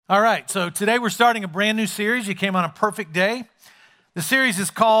All right, so today we're starting a brand new series. You came on a perfect day. The series is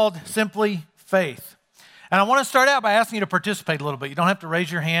called Simply Faith. And I want to start out by asking you to participate a little bit. You don't have to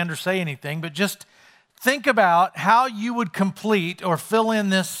raise your hand or say anything, but just think about how you would complete or fill in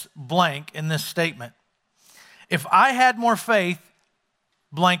this blank in this statement. If I had more faith,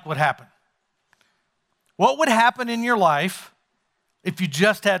 blank would happen. What would happen in your life if you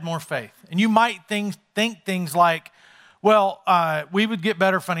just had more faith? And you might think things like, well, we would get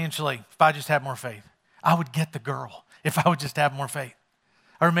better financially if I just had more faith. I would get the girl if I would just have more faith.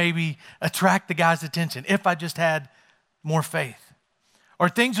 Or maybe attract the guy's attention if I just had more faith. Or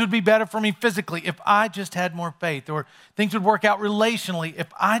things would be better for me physically if I just had more faith. Or things would work out relationally if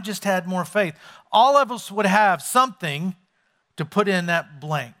I just had more faith. All of us would have something to put in that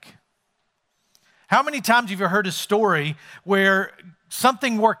blank. How many times have you heard a story where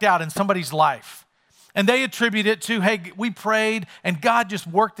something worked out in somebody's life? And they attribute it to, hey, we prayed and God just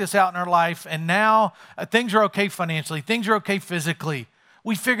worked this out in our life and now things are okay financially, things are okay physically.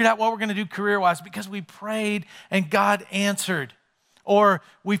 We figured out what we're going to do career-wise because we prayed and God answered. Or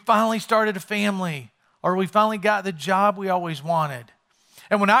we finally started a family, or we finally got the job we always wanted.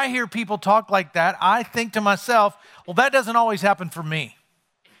 And when I hear people talk like that, I think to myself, well, that doesn't always happen for me.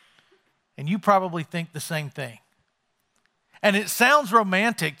 And you probably think the same thing. And it sounds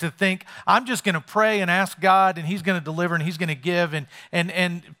romantic to think, I'm just going to pray and ask God and he's going to deliver and he's going to give.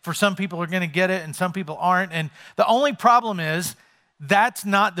 And for some people are going to get it and some people aren't. And the only problem is that's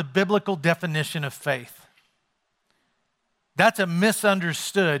not the biblical definition of faith. That's a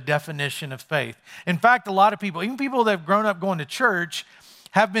misunderstood definition of faith. In fact, a lot of people, even people that have grown up going to church,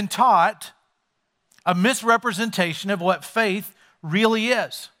 have been taught a misrepresentation of what faith really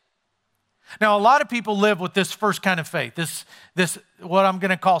is. Now, a lot of people live with this first kind of faith, this what I'm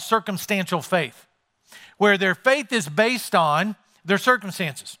going to call circumstantial faith, where their faith is based on their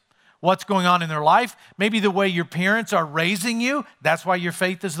circumstances, what's going on in their life, maybe the way your parents are raising you, that's why your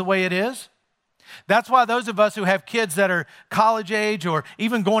faith is the way it is. That's why those of us who have kids that are college age or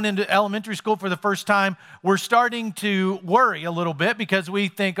even going into elementary school for the first time, we're starting to worry a little bit because we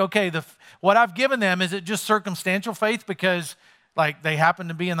think, okay, what I've given them, is it just circumstantial faith because like they happen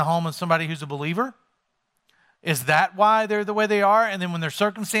to be in the home of somebody who's a believer? Is that why they're the way they are? And then when their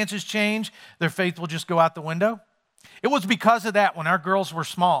circumstances change, their faith will just go out the window? It was because of that when our girls were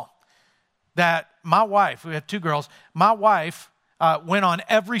small that my wife, we have two girls, my wife went on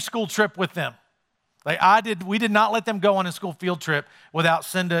every school trip with them. We did not let them go on a school field trip without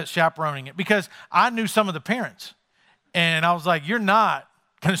Cinda chaperoning it because I knew some of the parents. And I was like, you're not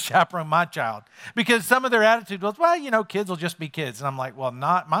going to chaperone my child. Because some of their attitude was, well, kids will just be kids. And I'm like, well,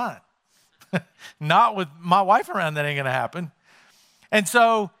 not mine. Not with my wife around, that ain't going to happen. And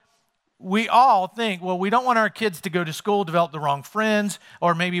so we all think, well, we don't want our kids to go to school, develop the wrong friends,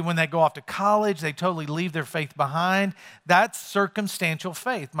 or maybe when they go off to college, they totally leave their faith behind. That's circumstantial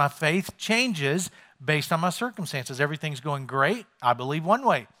faith. My faith changes based on my circumstances. Everything's going great. I believe one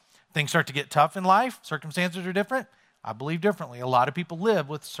way. Things start to get tough in life. Circumstances are different. I believe differently. A lot of people live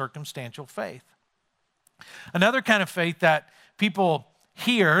with circumstantial faith. Another kind of faith that people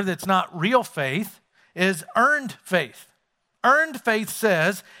hear that's not real faith is earned faith. Earned faith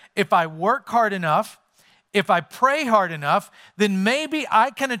says, if I work hard enough, if I pray hard enough, then maybe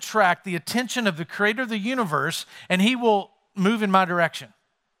I can attract the attention of the creator of the universe and he will move in my direction.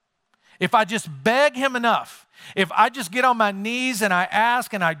 If I just beg him enough, if I just get on my knees and I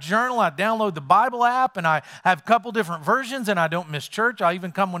ask and I journal, I download the Bible app and I have a couple different versions and I don't miss church. I'll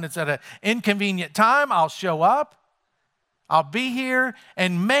even come when it's at an inconvenient time. I'll show up. I'll be here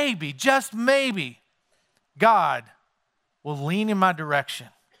and maybe, just maybe, God will lean in my direction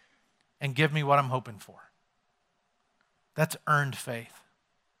and give me what I'm hoping for. That's earned faith.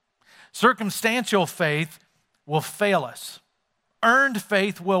 Circumstantial faith will fail us. Earned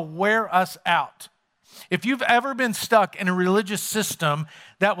faith will wear us out. If you've ever been stuck in a religious system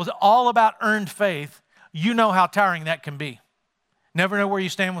that was all about earned faith, you know how tiring that can be. Never know where you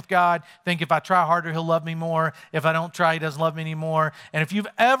stand with God. Think if I try harder, he'll love me more. If I don't try, he doesn't love me anymore. And if you've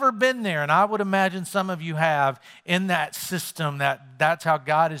ever been there, and I would imagine some of you have, in that system, that's how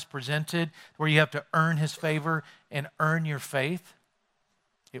God is presented, where you have to earn his favor and earn your faith,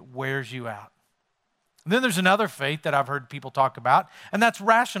 it wears you out. And then there's another faith that I've heard people talk about, and that's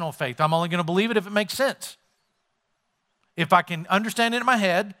rational faith. I'm only going to believe it if it makes sense. If I can understand it in my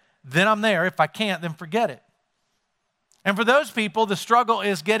head, then I'm there. If I can't, then forget it. And for those people, the struggle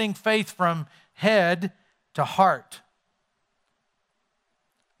is getting faith from head to heart.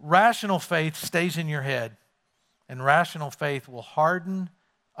 Rational faith stays in your head, and rational faith will harden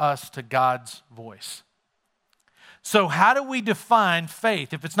us to God's voice. So how do we define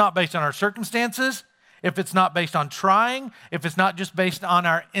faith if it's not based on our circumstances, if it's not based on trying, if it's not just based on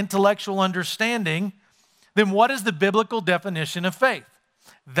our intellectual understanding? Then what is the biblical definition of faith?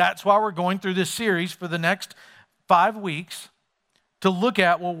 That's why we're going through this series for the next 5 weeks to look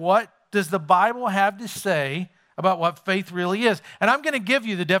at, well, what does the Bible have to say about what faith really is? And I'm going to give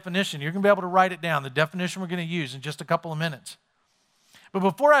you the definition. You're going to be able to write it down, the definition we're going to use in just a couple of minutes. But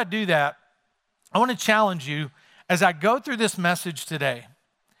before I do that, I want to challenge you as I go through this message today.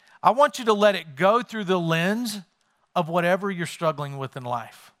 I want you to let it go through the lens of whatever you're struggling with in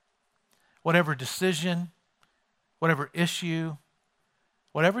life. Whatever decision, whatever issue,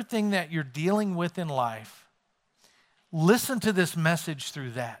 whatever thing that you're dealing with in life, listen to this message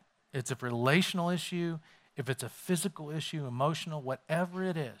through that. It's a relational issue, if it's a physical issue, emotional, whatever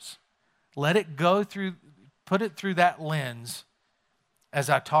it is, let it go through, put it through that lens as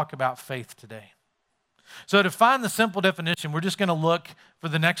I talk about faith today. So to find the simple definition, we're just going to look for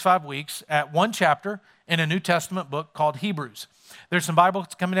the next 5 weeks at one chapter in a New Testament book called Hebrews. There's some Bibles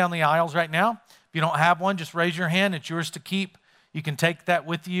coming down the aisles right now. If you don't have one, just raise your hand. It's yours to keep. You can take that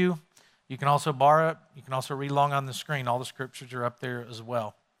with you. You can also borrow it. You can also read along on the screen. All the scriptures are up there as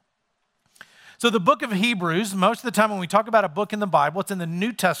well. So the book of Hebrews, most of the time when we talk about a book in the Bible, it's in the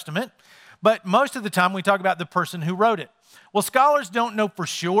New Testament, but most of the time we talk about the person who wrote it. Well, scholars don't know for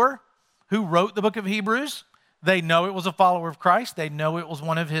sure who wrote the book of Hebrews. They know it was a follower of Christ. They know it was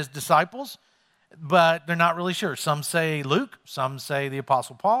one of his disciples, but they're not really sure. Some say Luke, some say the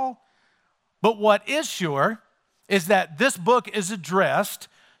Apostle Paul. But what is sure is that this book is addressed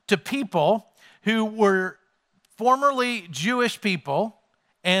to people who were formerly Jewish people,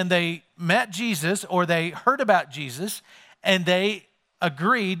 and they met Jesus or they heard about Jesus, and they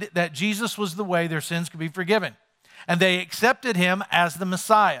agreed that Jesus was the way their sins could be forgiven. And they accepted him as the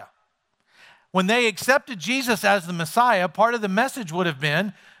Messiah. When they accepted Jesus as the Messiah, part of the message would have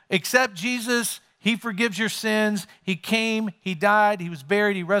been, accept Jesus, he forgives your sins, he came, he died, he was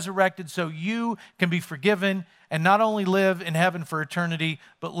buried, he resurrected, so you can be forgiven and not only live in heaven for eternity,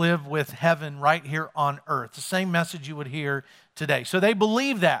 but live with heaven right here on earth. The same message you would hear today. So they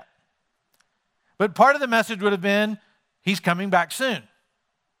believe that. But part of the message would have been, he's coming back soon.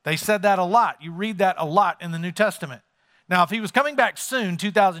 They said that a lot. You read that a lot in the New Testament. Now, if he was coming back soon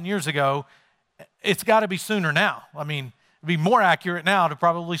 2,000 years ago, it's got to be sooner now. I mean, it'd be more accurate now to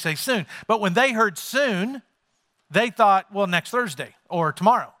probably say soon. But when they heard soon, they thought, well, next Thursday or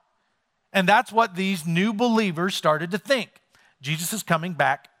tomorrow. And that's what these new believers started to think. Jesus is coming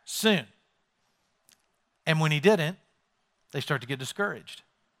back soon. And when he didn't, they start to get discouraged.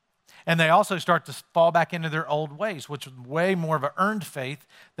 And they also start to fall back into their old ways, which is way more of an earned faith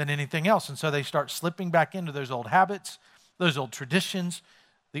than anything else. And so they start slipping back into those old habits, those old traditions,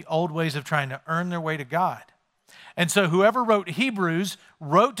 the old ways of trying to earn their way to God. And so whoever wrote Hebrews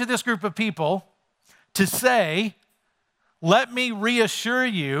wrote to this group of people to say, let me reassure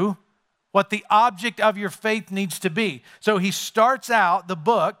you what the object of your faith needs to be. So he starts out the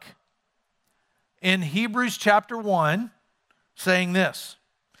book in Hebrews chapter 1 saying this: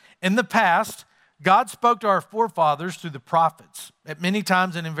 in the past, God spoke to our forefathers through the prophets at many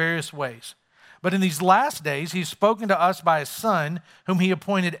times and in various ways. But in these last days, he's spoken to us by his Son, whom he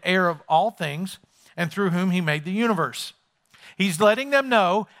appointed heir of all things, and through whom he made the universe. He's letting them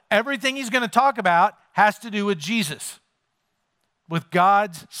know everything he's going to talk about has to do with Jesus, with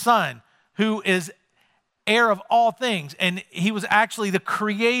God's Son, who is heir of all things. And he was actually the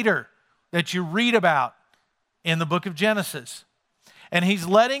creator that you read about in the book of Genesis. And he's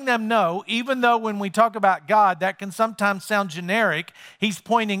letting them know, even though when we talk about God, that can sometimes sound generic, he's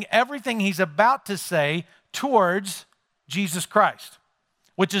pointing everything he's about to say towards Jesus Christ,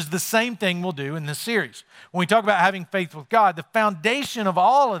 which is the same thing we'll do in this series. When we talk about having faith with God, the foundation of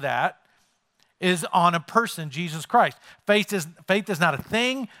all of that is on a person, Jesus Christ. Faith is not a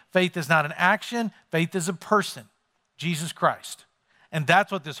thing. Faith is not an action. Faith is a person, Jesus Christ. And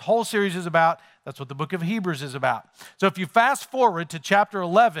that's what this whole series is about. That's what the book of Hebrews is about. So if you fast forward to chapter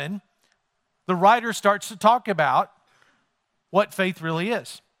 11, the writer starts to talk about what faith really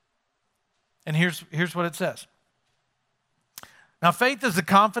is. And here's what it says. Now, faith is the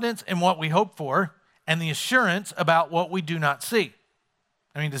confidence in what we hope for and the assurance about what we do not see.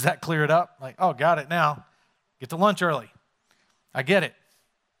 I mean, does that clear it up? Like, oh, got it now. Get to lunch early. I get it.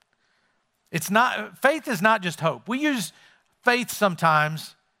 Faith is not just hope. We use faith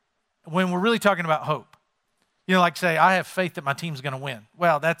sometimes when we're really talking about hope. You know, like say, I have faith that my team's going to win.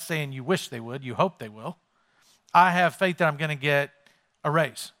 Well, that's saying you wish they would. You hope they will. I have faith that I'm going to get a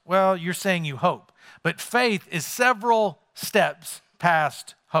raise. Well, you're saying you hope. But faith is several steps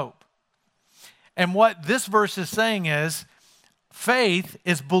past hope. And what this verse is saying is, faith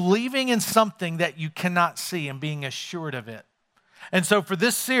is believing in something that you cannot see and being assured of it. And so for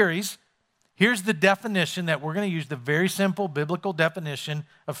this series, here's the definition that we're going to use, the very simple biblical definition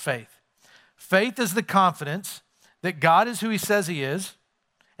of faith. Faith is the confidence that God is who he says he is,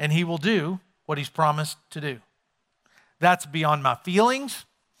 and he will do what he's promised to do. That's beyond my feelings.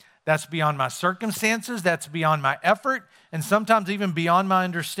 That's beyond my circumstances. That's beyond my effort. And sometimes even beyond my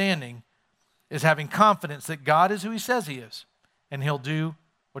understanding is having confidence that God is who he says he is, and he'll do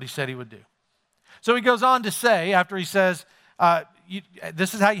what he said he would do. So he goes on to say, after he says,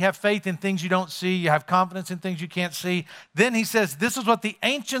 this is how you have faith in things you don't see. You have confidence in things you can't see. Then he says, this is what the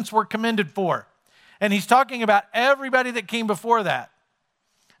ancients were commended for. And he's talking about everybody that came before that.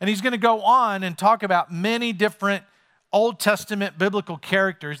 And he's going to go on and talk about many different Old Testament biblical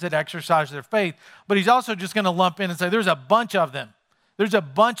characters that exercise their faith. But he's also just going to lump in and say, there's a bunch of them. There's a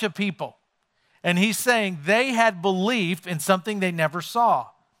bunch of people. And he's saying they had belief in something they never saw.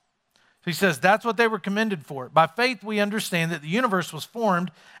 So he says that's what they were commended for. By faith, we understand that the universe was formed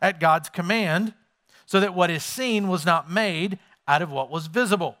at God's command, so that what is seen was not made out of what was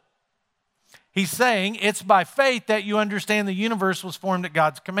visible. He's saying it's by faith that you understand the universe was formed at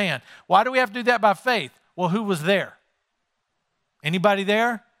God's command. Why do we have to do that by faith? Well, who was there? Anybody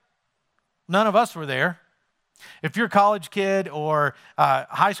there? None of us were there. If you're a college kid or a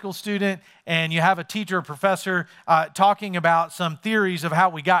high school student and you have a teacher or professor talking about some theories of how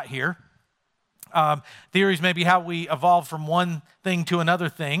we got here, theories maybe how we evolved from one thing to another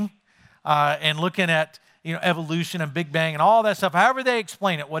thing, and looking at evolution and Big Bang and all that stuff, however they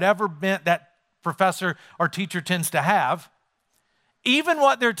explain it, whatever bent that professor or teacher tends to have, even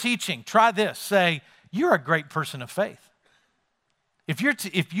what they're teaching, try this, say, you're a great person of faith.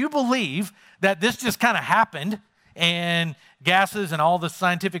 If you believe that this just kind of happened and gases and all the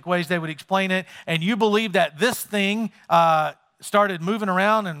scientific ways they would explain it, and you believe that this thing started moving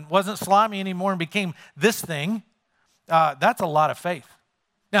around and wasn't slimy anymore and became this thing, that's a lot of faith.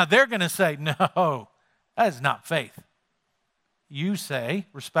 Now, they're going to say, no, that is not faith. You say,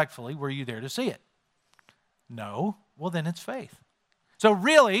 respectfully, were you there to see it? No, well, then it's faith. So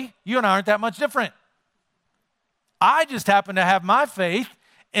really, you and I aren't that much different. I just happen to have my faith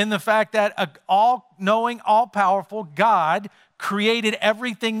in the fact that an all-knowing, all-powerful God created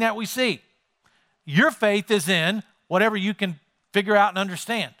everything that we see. Your faith is in whatever you can figure out and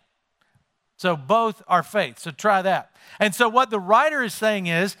understand. So both are faith. So try that. And so what the writer is saying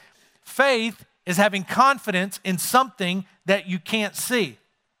is, faith is having confidence in something that you can't see.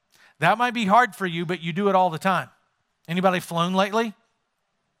 That might be hard for you, but you do it all the time. Anybody flown lately?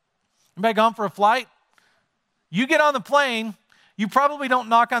 Anybody gone for a flight? You get on the plane, you probably don't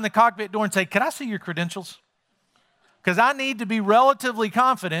knock on the cockpit door and say, can I see your credentials? Because I need to be relatively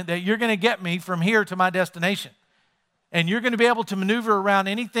confident that you're going to get me from here to my destination. And you're going to be able to maneuver around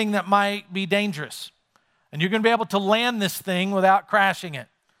anything that might be dangerous. And you're going to be able to land this thing without crashing it.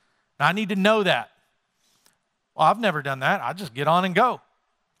 I need to know that. Well, I've never done that. I just get on and go.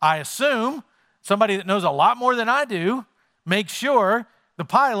 I assume somebody that knows a lot more than I do makes sure the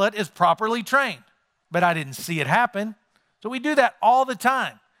pilot is properly trained. But I didn't see it happen. So we do that all the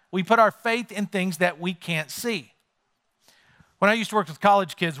time. We put our faith in things that we can't see. When I used to work with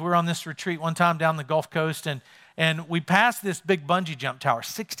college kids, we were on this retreat one time down the Gulf Coast, and we passed this big bungee jump tower,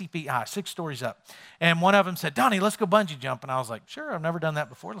 60 feet high, 6 stories up. And one of them said, Donnie, let's go bungee jump. And I was like, sure, I've never done that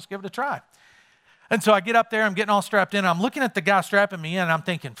before. Let's give it a try. And so I get up there, I'm getting all strapped in. And I'm looking at the guy strapping me in, and I'm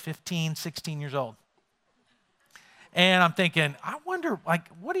thinking 15, 16 years old. And I'm thinking, I wonder,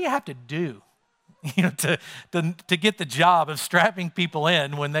 what do you have to do, to get the job of strapping people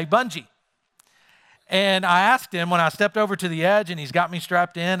in when they bungee? And I asked him when I stepped over to the edge and he's got me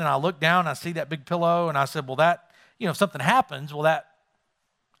strapped in, and I look down and I see that big pillow, and I said, well, that, if something happens, will that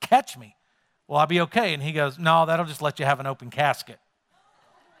catch me? Will I be okay? And he goes, no, that'll just let you have an open casket.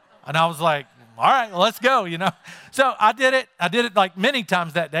 And I was like, all right, well, let's go, So I did it like many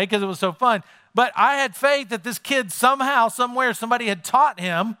times that day because it was so fun. But I had faith that this kid somehow, somewhere, somebody had taught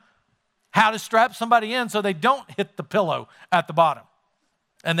him how to strap somebody in so they don't hit the pillow at the bottom.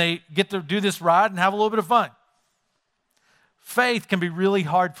 And they get to do this ride and have a little bit of fun. Faith can be really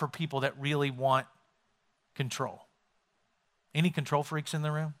hard for people that really want control. Any control freaks in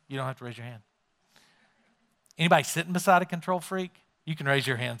the room? You don't have to raise your hand. Anybody sitting beside a control freak? You can raise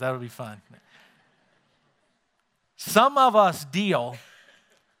your hands. That would be fun. Some of us deal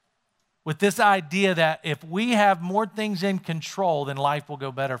with this idea that if we have more things in control, then life will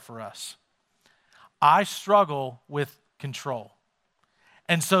go better for us. I struggle with control.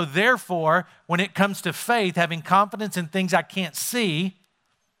 And so therefore, when it comes to faith, having confidence in things I can't see,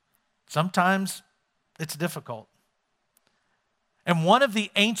 sometimes It's difficult. And one of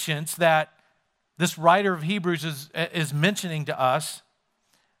the ancients that this writer of Hebrews is mentioning to us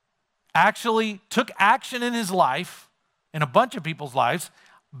actually took action in his life, in a bunch of people's lives,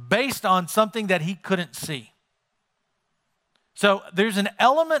 based on something that he couldn't see. So there's an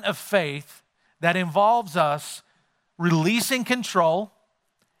element of faith that involves us releasing control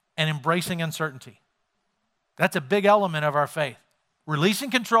and embracing uncertainty. That's a big element of our faith.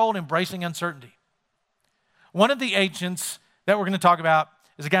 Releasing control and embracing uncertainty. One of the ancients that we're going to talk about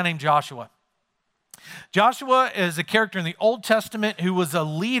is a guy named Joshua. Joshua is a character in the Old Testament who was a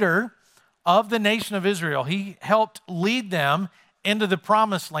leader of the nation of Israel. He helped lead them into the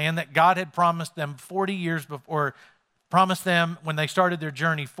promised land that God had promised them 40 years before, promised them when they started their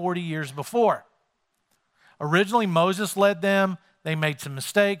journey 40 years before. Originally, Moses led them. They made some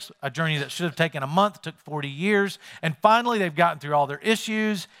mistakes. A journey that should have taken a month took 40 years. And finally, they've gotten through all their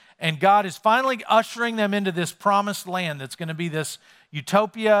issues. And God is finally ushering them into this promised land that's going to be this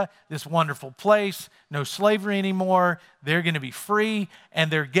utopia, this wonderful place, no slavery anymore. They're going to be free.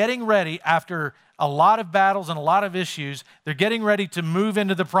 And they're getting ready, after a lot of battles and a lot of issues, they're getting ready to move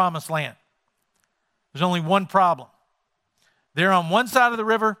into the promised land. There's only one problem. They're on one side of the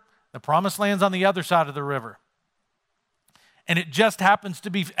river. The promised land's on the other side of the river. And it just happens to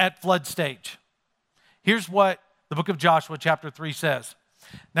be at flood stage. Here's what the book of Joshua chapter 3 says.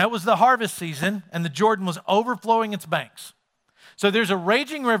 Now it was the harvest season, and the Jordan was overflowing its banks. So there's a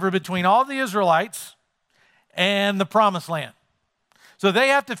raging river between all the Israelites and the promised land. So they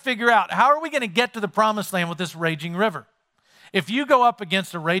have to figure out, how are we going to get to the promised land with this raging river? If you go up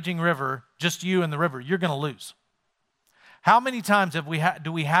against a raging river, just you and the river, you're going to lose. How many times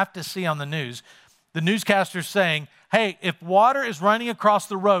do we have to see on the news, the newscasters saying, hey, if water is running across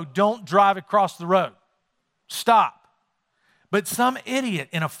the road, don't drive across the road. Stop. But some idiot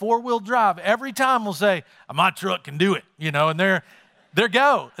in a four-wheel drive every time will say, my truck can do it, and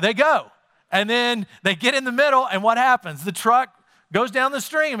they go. And then they get in the middle, and what happens? The truck goes down the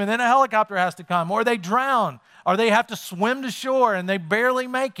stream, and then a helicopter has to come, or they drown, or they have to swim to shore, and they barely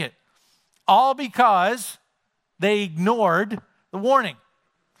make it. All because they ignored the warning.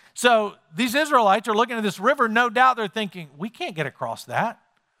 So these Israelites are looking at this river. No doubt they're thinking, we can't get across that.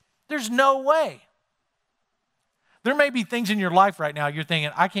 There's no way. There may be things in your life right now you're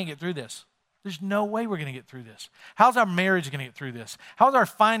thinking, I can't get through this. There's no way we're going to get through this. How's our marriage going to get through this? How's our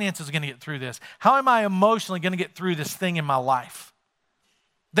finances going to get through this? How am I emotionally going to get through this thing in my life?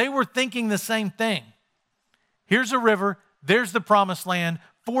 They were thinking the same thing. Here's a river. There's the promised land.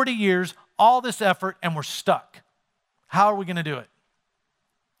 40 years, all this effort, and we're stuck. How are we going to do it?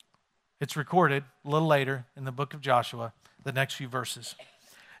 It's recorded a little later in the book of Joshua, the next few verses.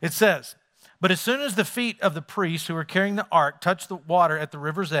 It says, but as soon as the feet of the priests who were carrying the ark touched the water at the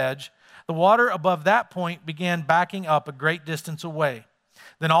river's edge, the water above that point began backing up a great distance away.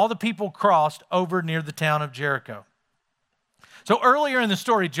 Then all the people crossed over near the town of Jericho. So earlier in the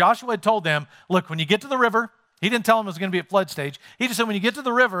story, Joshua had told them, look, when you get to the river, he didn't tell them it was going to be at flood stage. He just said, when you get to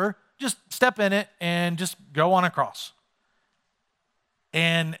the river, just step in it and just go on across.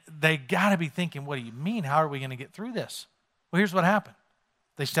 And they got to be thinking, what do you mean? How are we going to get through this? Well, here's what happened.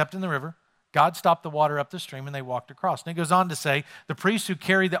 They stepped in the river. God stopped the water up the stream, and they walked across. And it goes on to say, the priests who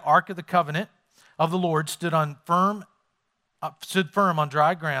carried the ark of the covenant of the Lord stood firm on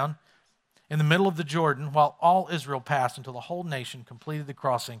dry ground in the middle of the Jordan, while all Israel passed until the whole nation completed the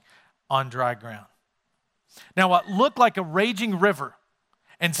crossing on dry ground. Now, what looked like a raging river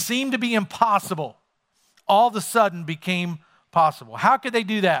and seemed to be impossible, all of a sudden became possible. How could they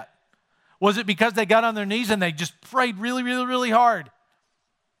do that? Was it because they got on their knees and they just prayed really, really, really hard?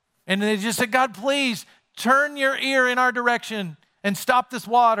 And they just said, God, please turn your ear in our direction and stop this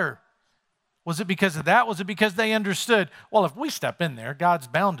water. Was it because of that? Was it because they understood, well, if we step in there, God's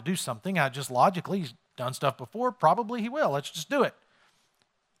bound to do something. Just logically, he's done stuff before. Probably he will. Let's just do it.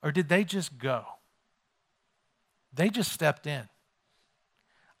 Or did they just go? They just stepped in.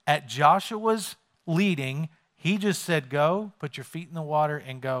 At Joshua's leading, he just said, go, put your feet in the water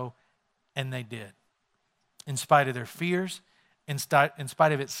and go. And they did. In spite of their fears, in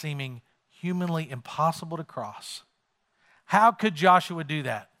spite of it seeming humanly impossible to cross. How could Joshua do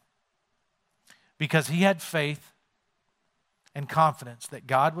that? Because he had faith and confidence that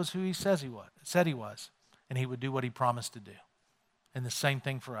God was who he said he was, and he would do what he promised to do. And the same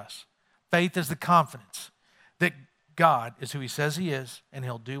thing for us. Faith is the confidence that God is who he says he is, and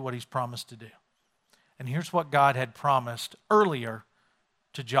he'll do what he's promised to do. And here's what God had promised earlier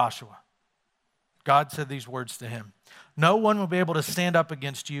to Joshua. God said these words to him. No one will be able to stand up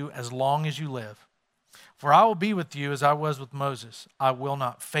against you as long as you live. For I will be with you as I was with Moses. I will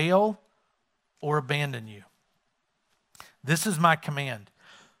not fail or abandon you. This is my command.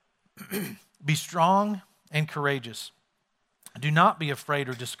 Be strong and courageous. Do not be afraid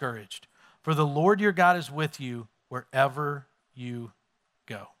or discouraged, for the Lord your God is with you wherever you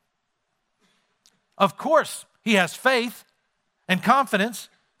go. Of course, he has faith and confidence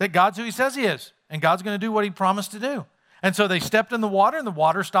that God's who he says he is, and God's going to do what he promised to do. And so they stepped in the water, and the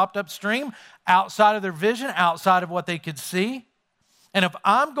water stopped upstream, outside of their vision, outside of what they could see. And if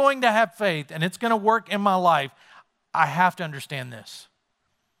I'm going to have faith, and it's going to work in my life, I have to understand this.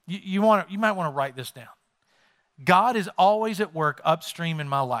 You might want to write this down. God is always at work upstream in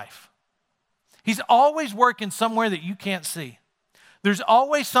my life. He's always working somewhere that you can't see. There's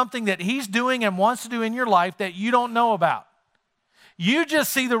always something that he's doing and wants to do in your life that you don't know about. You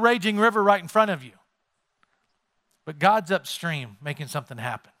just see the raging river right in front of you. But God's upstream making something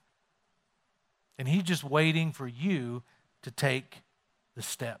happen. And he's just waiting for you to take the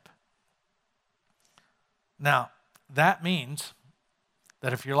step. Now, that means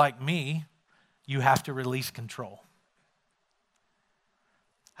that if you're like me, you have to release control.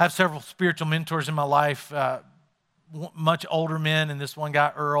 I have several spiritual mentors in my life, much older men, and this one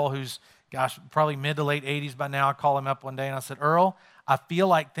guy, Earl, who's, probably mid to late 80s by now. I called him up one day and I said, Earl, I feel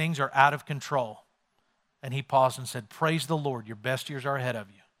like things are out of control. And he paused and said, praise the Lord, your best years are ahead of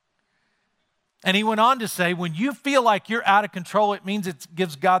you. And he went on to say, when you feel like you're out of control, it means it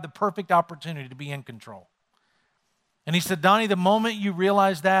gives God the perfect opportunity to be in control. And he said, Donnie, the moment you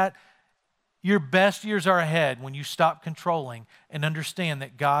realize that, your best years are ahead when you stop controlling and understand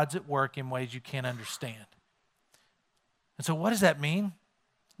that God's at work in ways you can't understand. And so what does that mean?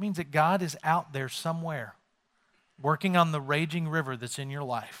 It means that God is out there somewhere working on the raging river that's in your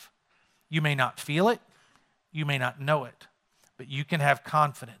life. You may not feel it, you may not know it, but you can have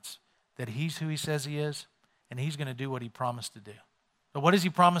confidence that he's who he says he is, and he's going to do what he promised to do. But what does he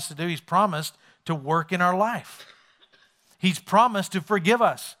promise to do? He's promised to work in our life. He's promised to forgive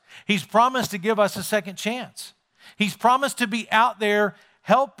us. He's promised to give us a second chance. He's promised to be out there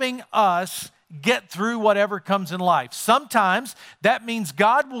helping us get through whatever comes in life. Sometimes that means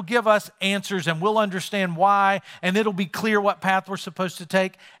God will give us answers and we'll understand why, and it'll be clear what path we're supposed to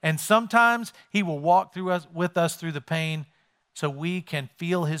take. And sometimes he will walk with us through the pain so we can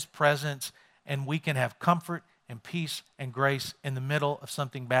feel his presence and we can have comfort and peace and grace in the middle of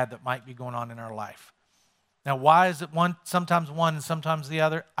something bad that might be going on in our life. Now, why is it sometimes one and sometimes the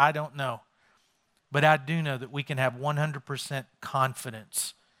other? I don't know. But I do know that we can have 100%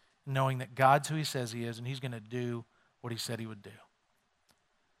 confidence knowing that God's who he says he is and he's going to do what he said he would do.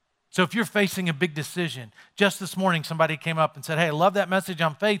 So if you're facing a big decision, just this morning somebody came up and said, hey, I love that message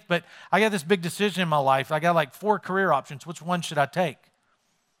on faith, but I got this big decision in my life. I got like 4 career options. Which one should I take?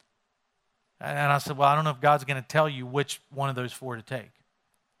 And I said, well, I don't know if God's going to tell you which one of those 4 to take.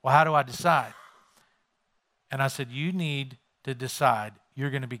 Well, how do I decide? And I said, you need to decide you're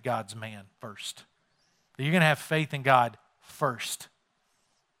going to be God's man first. You're going to have faith in God first.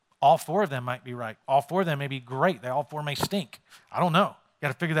 All 4 of them might be right. All 4 of them may be great. All 4 may stink. I don't know. You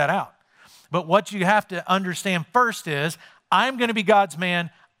got to figure that out. But what you have to understand first is, I'm going to be God's man.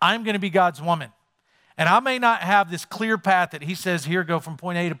 I'm going to be God's woman. And I may not have this clear path that he says, here, go from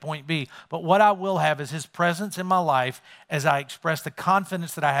point A to point B. But what I will have is his presence in my life as I express the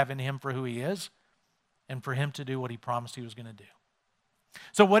confidence that I have in him for who he is and for him to do what he promised he was going to do.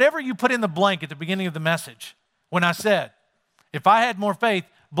 So whatever you put in the blank at the beginning of the message, when I said, if I had more faith,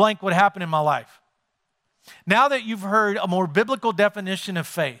 blank would happen in my life. Now that you've heard a more biblical definition of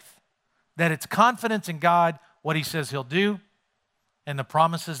faith, that it's confidence in God, what he says he'll do, and the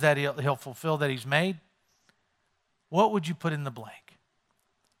promises that he'll fulfill that he's made, what would you put in the blank?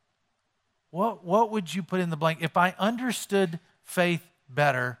 What would you put in the blank? If I understood faith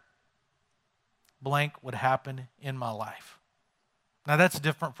better, blank would happen in my life. Now that's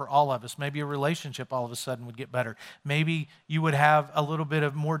different for all of us. Maybe a relationship all of a sudden would get better. Maybe you would have a little bit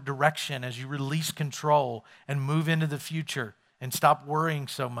of more direction as you release control and move into the future and stop worrying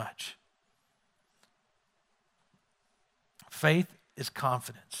so much. Faith is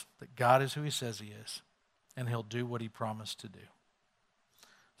confidence that God is who he says he is and he'll do what he promised to do.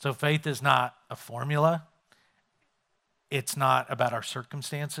 So faith is not a formula. It's not about our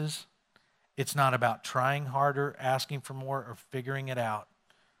circumstances. It's not about trying harder, asking for more, or figuring it out.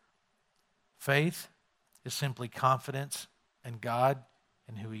 Faith is simply confidence in God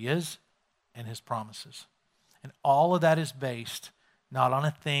and who he is and his promises. And all of that is based not on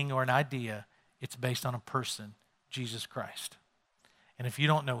a thing or an idea. It's based on a person, Jesus Christ. And if you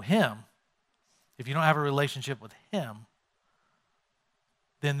don't know him, if you don't have a relationship with him,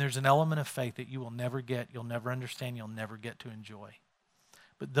 then there's an element of faith that you will never get, you'll never understand, you'll never get to enjoy.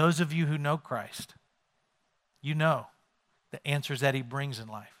 But those of you who know Christ, you know the answers that he brings in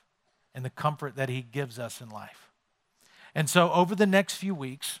life and the comfort that he gives us in life. And so over the next few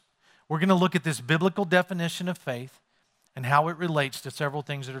weeks, we're going to look at this biblical definition of faith and how it relates to several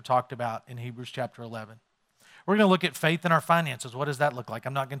things that are talked about in Hebrews chapter 11. We're going to look at faith in our finances. What does that look like?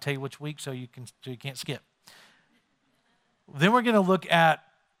 I'm not going to tell you which week so you can't skip. Then we're going to look at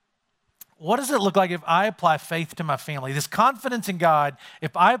what does it look like if I apply faith to my family? This confidence in God,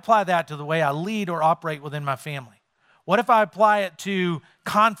 if I apply that to the way I lead or operate within my family. What if I apply it to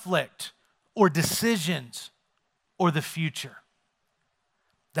conflict or decisions or the future?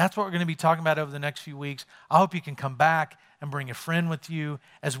 That's what we're going to be talking about over the next few weeks. I hope you can come back and bring a friend with you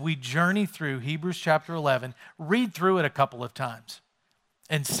as we journey through Hebrews chapter 11. Read through it a couple of times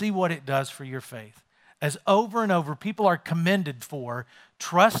and see what it does for your faith. As over and over, people are commended for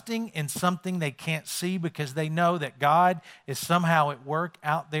trusting in something they can't see because they know that God is somehow at work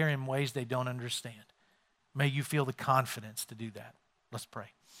out there in ways they don't understand. May you feel the confidence to do that. Let's pray.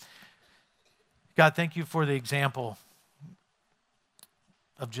 God, thank you for the example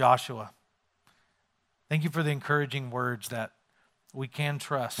of Joshua. Thank you for the encouraging words that we can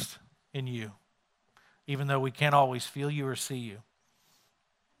trust in you. Even though we can't always feel you or see you,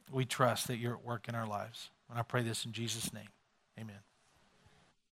 we trust that you're at work in our lives. And I pray this in Jesus' name. Amen.